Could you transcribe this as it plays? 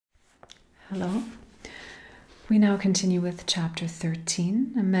Hello. We now continue with chapter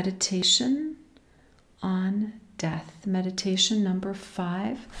 13, a meditation on death. Meditation number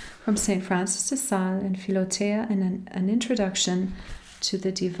 5 from St. Francis de Sales in Philothea, and an introduction to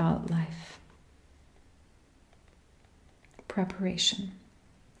the devout life. Preparation.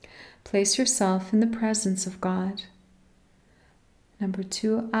 Place yourself in the presence of God. Number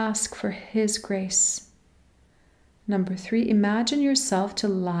 2, ask for His grace. Number 3, imagine yourself to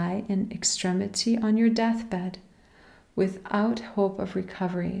lie in extremity on your deathbed without hope of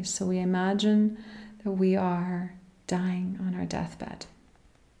recovery. So we imagine that we are dying on our deathbed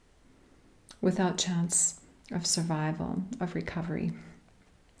without chance of survival, of recovery.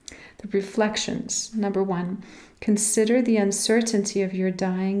 The reflections. Number 1, consider the uncertainty of your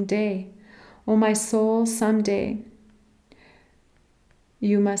dying day. O my soul, someday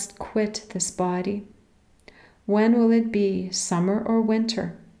you must quit this body. When will it be, summer or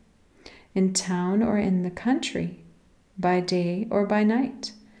winter? In town or in the country? By day or by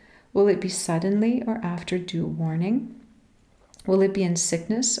night? Will it be suddenly or after due warning? Will it be in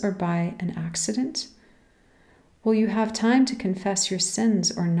sickness or by an accident? Will you have time to confess your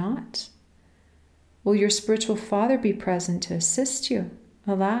sins or not? Will your spiritual father be present to assist you?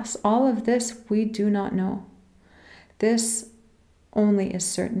 Alas, all of this we do not know. This only is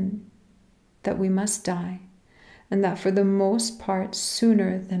certain, that we must die, and that for the most part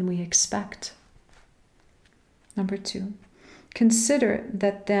sooner than we expect. Number 2, consider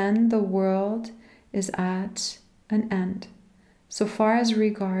that then the world is at an end. So far as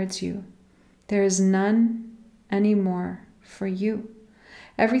regards you, there is none any more for you.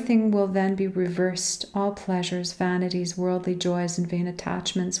 Everything will then be reversed. All pleasures, vanities, worldly joys, and vain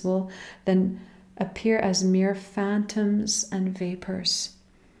attachments will then appear as mere phantoms and vapors.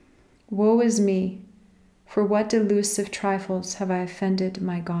 Woe is me! For what delusive trifles have I offended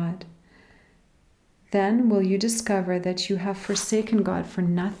my God? Then will you discover that you have forsaken God for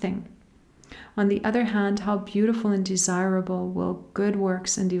nothing. On the other hand, how beautiful and desirable will good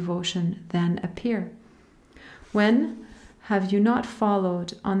works and devotion then appear. When have you not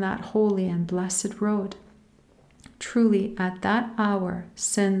followed on that holy and blessed road? Truly, at that hour,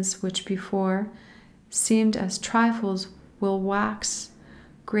 sins which before seemed as trifles will wax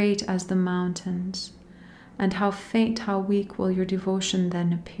great as the mountains. And how faint, how weak will your devotion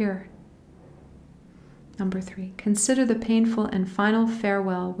then appear. Number 3, consider the painful and final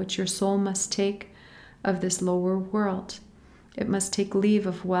farewell which your soul must take of this lower world. It must take leave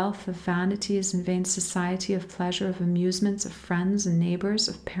of wealth, of vanities and vain society, of pleasure, of amusements, of friends and neighbors,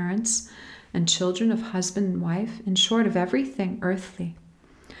 of parents and children, of husband and wife, in short, of everything earthly.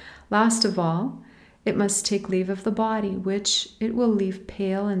 Last of all, it must take leave of the body, which it will leave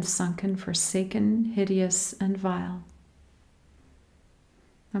pale and sunken, forsaken, hideous, and vile.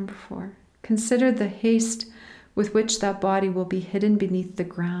 Number 4, consider the haste with which that body will be hidden beneath the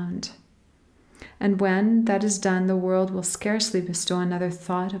ground. And when that is done, the world will scarcely bestow another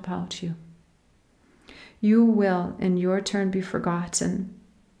thought about you. You will, in your turn, be forgotten,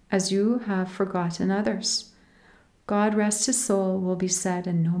 as you have forgotten others. God rest his soul will be said,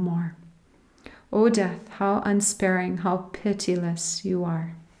 and no more. O death, how unsparing, how pitiless you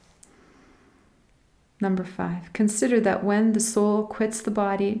are. Number 5, consider that when the soul quits the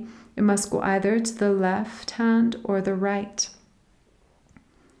body, it must go either to the left hand or the right.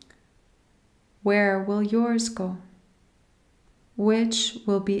 Where will yours go? Which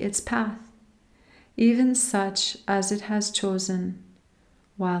will be its path? Even such as it has chosen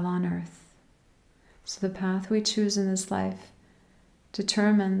while on earth. So the path we choose in this life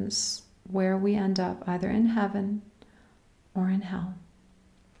determines where we end up, either in heaven or in hell.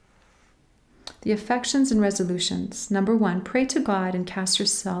 The affections and resolutions. Number 1, pray to God and cast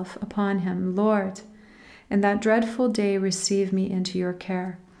yourself upon him. Lord, in that dreadful day receive me into your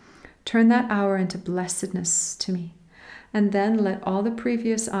care. Turn that hour into blessedness to me, and then let all the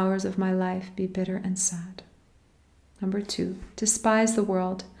previous hours of my life be bitter and sad. Number 2, despise the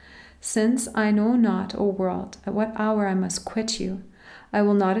world. Since I know not, O world, at what hour I must quit you, I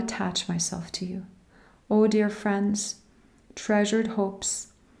will not attach myself to you. O dear friends, treasured hopes,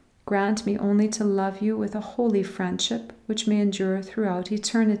 grant me only to love you with a holy friendship which may endure throughout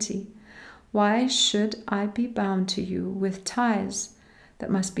eternity. Why should I be bound to you with ties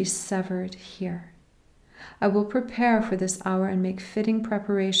that must be severed here? I will prepare for this hour and make fitting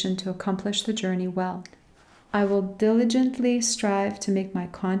preparation to accomplish the journey well. I will diligently strive to make my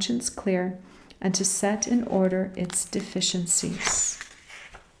conscience clear and to set in order its deficiencies.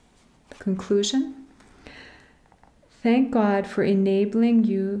 Conclusion. Thank God for enabling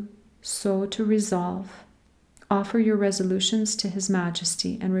you so to resolve. Offer your resolutions to His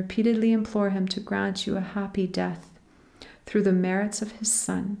Majesty and repeatedly implore Him to grant you a happy death through the merits of His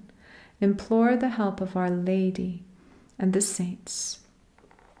Son. Implore the help of Our Lady and the saints.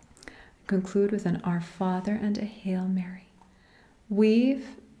 Conclude with an Our Father and a Hail Mary. Weave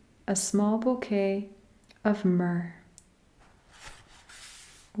a small bouquet of myrrh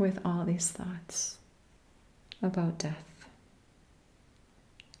with all these thoughts about death.